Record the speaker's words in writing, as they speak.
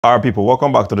All right, people,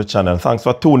 welcome back to the channel. Thanks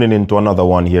for tuning in to another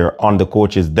one here on the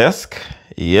coach's desk.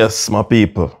 Yes, my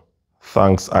people.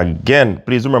 Thanks again.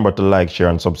 Please remember to like, share,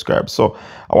 and subscribe. So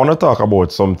I want to talk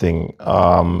about something.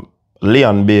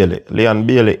 Leon Bailey. Leon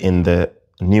Bailey in the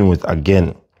news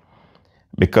again.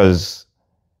 Because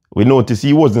we noticed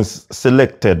he wasn't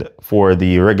selected for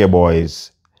the Reggae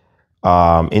Boys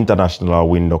international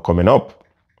window coming up.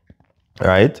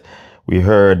 Right? We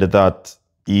heard that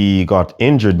he got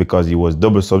injured because he was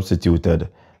double substituted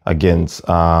against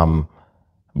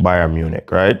Bayern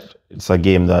Munich, right? It's a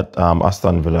game that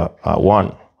Aston Villa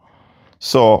won.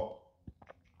 So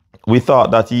we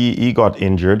thought that he got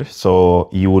injured, so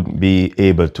he would be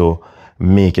able to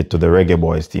make it to the Reggae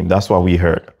Boys team. That's what we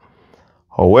heard.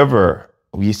 However,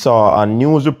 we saw a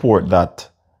news report that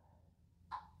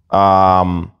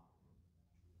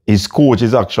his coach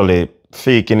is actually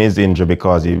faking his injury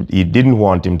because he didn't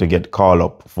want him to get called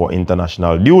up for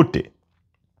international duty.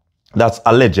 That's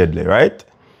allegedly, right?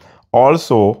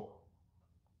 Also,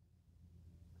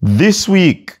 this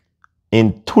week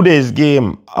in today's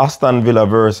game, Aston Villa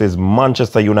versus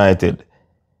Manchester United,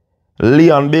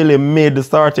 Leon Bailey made the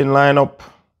starting lineup.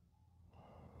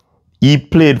 He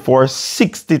played for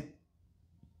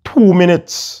 62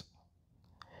 minutes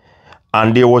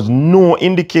and there was no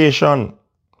indication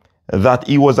that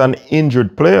he was an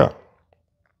injured player.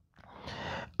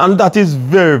 And that is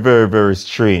very, very, very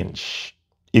strange,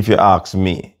 if you ask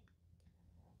me.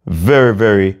 Very,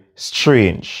 very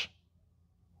strange.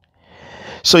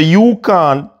 So you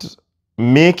can't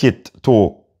make it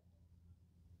to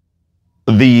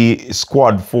the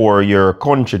squad for your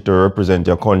country to represent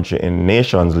your country in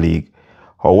Nations League.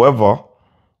 However,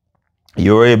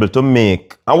 you're able to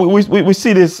make, and we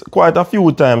see this quite a few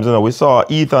times. You know, we saw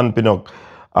Ethan Pinnock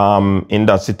in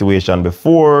that situation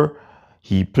before.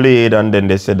 He played and then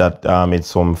they said that it's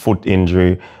some foot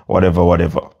injury, whatever.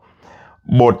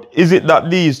 But is it that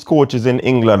these coaches in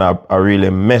England are really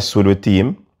mess with the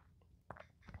team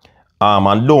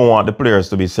and don't want the players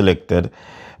to be selected?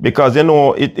 Because, you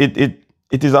know, it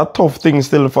is a tough thing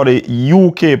still for the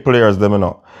UK players, them, you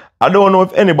know. I don't know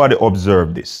if anybody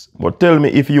observed this, but tell me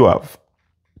if you have.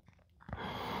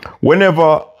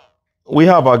 Whenever we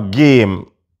have a game,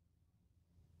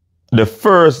 the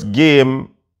first game,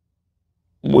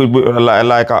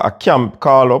 like a camp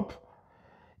call-up,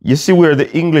 you see where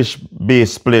the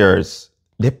English-based players,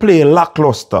 they play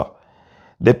lackluster.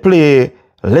 They play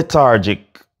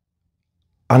lethargic.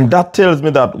 And that tells me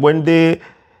that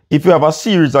if you have a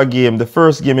series of games, the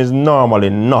first game is normally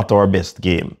not our best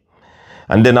game.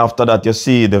 And then after that, you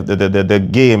see the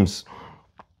games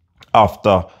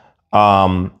after,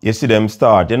 you see them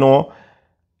start, you know,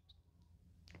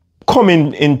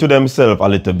 coming into themselves a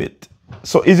little bit.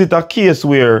 So is it a case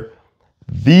where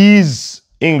these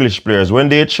English players, when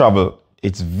they travel,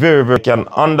 it's very, very,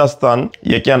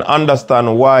 you can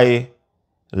understand why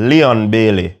Leon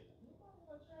Bailey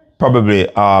probably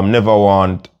never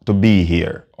want to be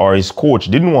here, or his coach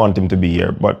didn't want him to be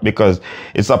here, but because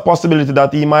it's a possibility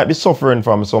that he might be suffering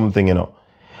from something, you know.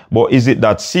 But is it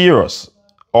that serious,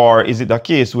 or is it a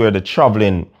case where the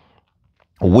traveling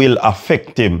will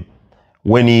affect him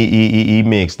when he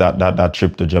makes that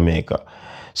trip to Jamaica?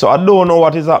 So I don't know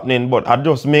what is happening, but I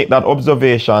just make that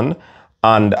observation,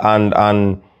 and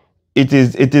it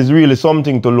is really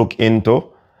something to look into.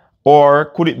 Or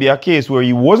could it be a case where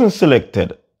he wasn't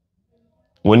selected?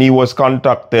 When he was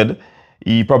contacted,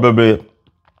 he probably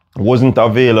wasn't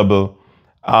available.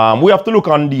 We have to look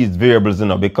on these variables, you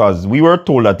know, because we were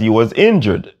told that he was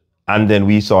injured and then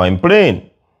we saw him playing.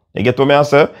 You get what I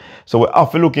say? So we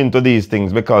have to look into these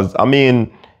things because, I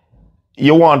mean,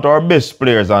 you want our best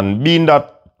players, and being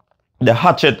that the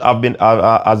hatchet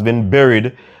has been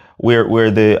buried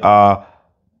where the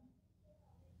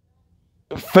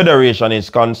federation is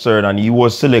concerned, and he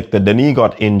was selected, then he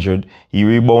got injured. He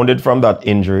rebounded from that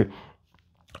injury,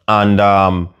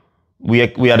 and we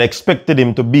had expected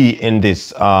him to be in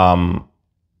this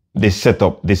this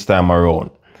setup this time around.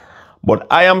 But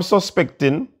I am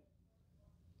suspecting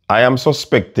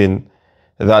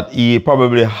that he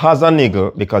probably has a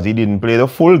niggle because he didn't play the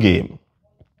full game.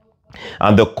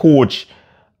 And the coach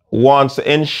wants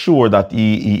to ensure that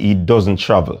he doesn't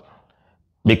travel.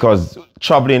 Because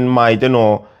traveling might, you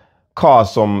know,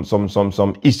 cause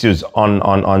some issues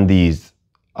on these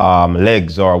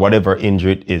legs or whatever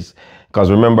injury it is. Because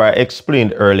remember, I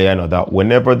explained earlier, you know, that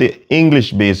whenever the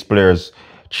English-based players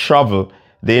travel,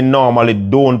 they normally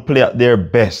don't play at their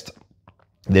best.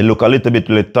 They look a little bit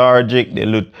lethargic. They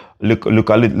look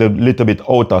a little bit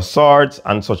out of sorts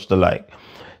and such the like.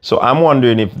 So I'm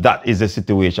wondering if that is a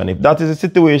situation. If that is a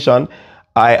situation,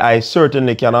 I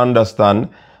certainly can understand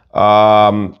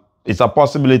It's a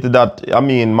possibility that, I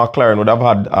mean, McLaren would have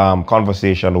had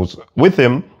conversations with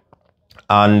him,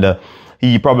 and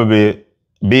he probably,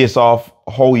 based off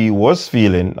how he was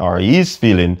feeling or he is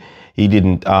feeling, he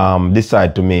didn't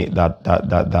decide to make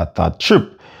that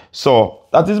trip. So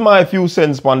that is my few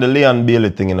cents on the Leon Bailey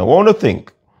thing. You know, what do you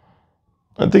think?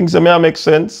 I think it may make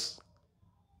sense,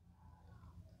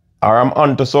 or I'm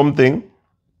onto something,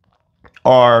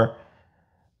 or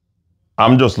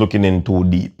I'm just looking in too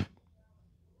deep.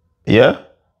 Yeah?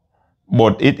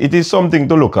 But it is something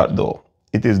to look at, though.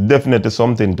 It is definitely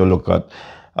something to look at.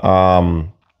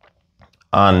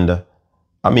 And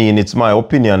I mean, it's my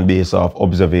opinion based off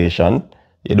observation.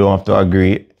 You don't have to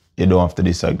agree. You don't have to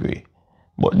disagree.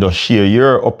 But just share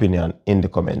your opinion in the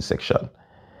comment section.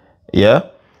 Yeah?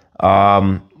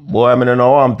 Boy, I mean, I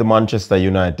know I'm to Manchester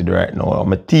United right now.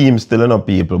 My team still enough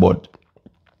people, but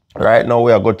right now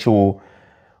we are going through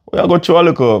a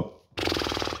little,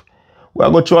 a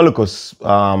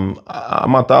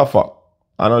matter of fact,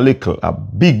 and a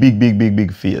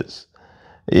big phase.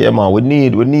 Yeah, man, we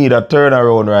need a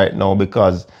turnaround right now,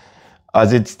 because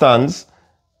as it stands,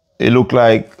 it look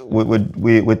like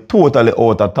we're totally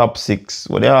out of top 6.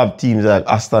 When they have teams like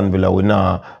Aston Villa, we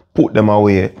now put them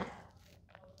away.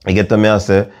 You get to me, I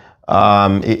say,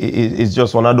 it's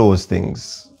just one of those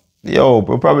things. Yo,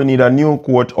 we probably need a new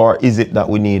coach, or is it that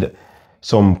we need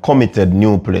some committed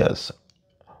new players?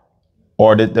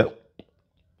 Or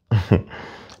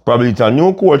probably it's a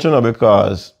new coach, you know,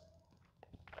 because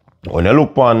when you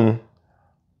look on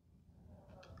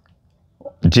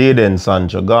Jadon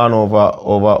Sancho gone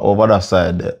over that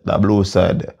side, that blue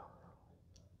side,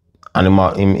 and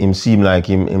him seem like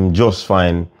him just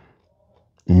find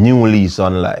new lease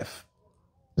on life.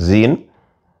 Zine?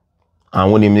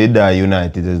 And when him did die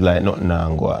United, it's like nothing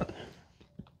now go on.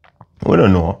 We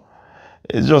don't know.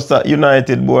 It's just that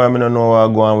United, boy, I don't know what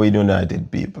go on with United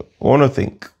people. What do you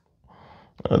think?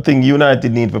 I think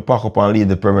United need to pack up and lead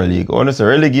the Premier League. Honestly,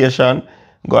 relegation,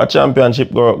 go a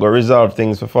championship, go resolve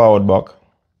things for forward back.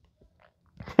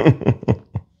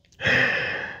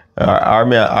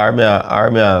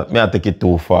 I take it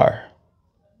too far.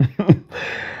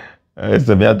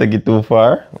 So I take it too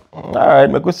far. Alright,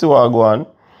 make we see what go on.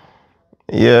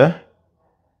 Yeah.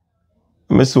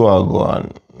 Me see what go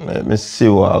on. Let me see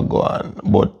what go on.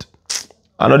 But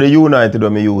I know the United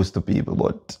when me used to people,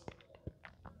 but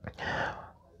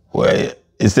well,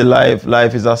 it's a life.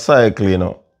 Life is a cycle, you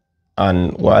know.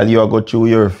 And while you are go through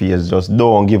your phase, just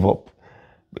don't give up.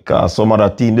 Because some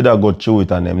other team did go through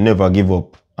it and them never give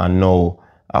up. And now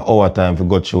our time to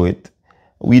go through it.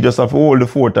 We just have to hold the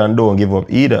fort and don't give up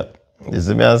either. You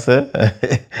see me I say?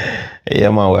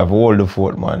 Yeah, man, we have to hold the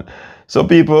fort, man. So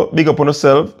people, big up on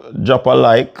yourself. Drop a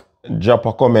like, drop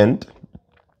a comment.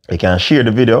 You can share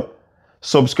the video.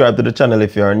 Subscribe to the channel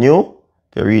if you are new.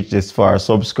 If you reach this far,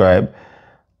 subscribe.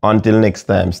 Until next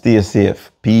time, stay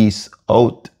safe. Peace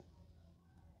out.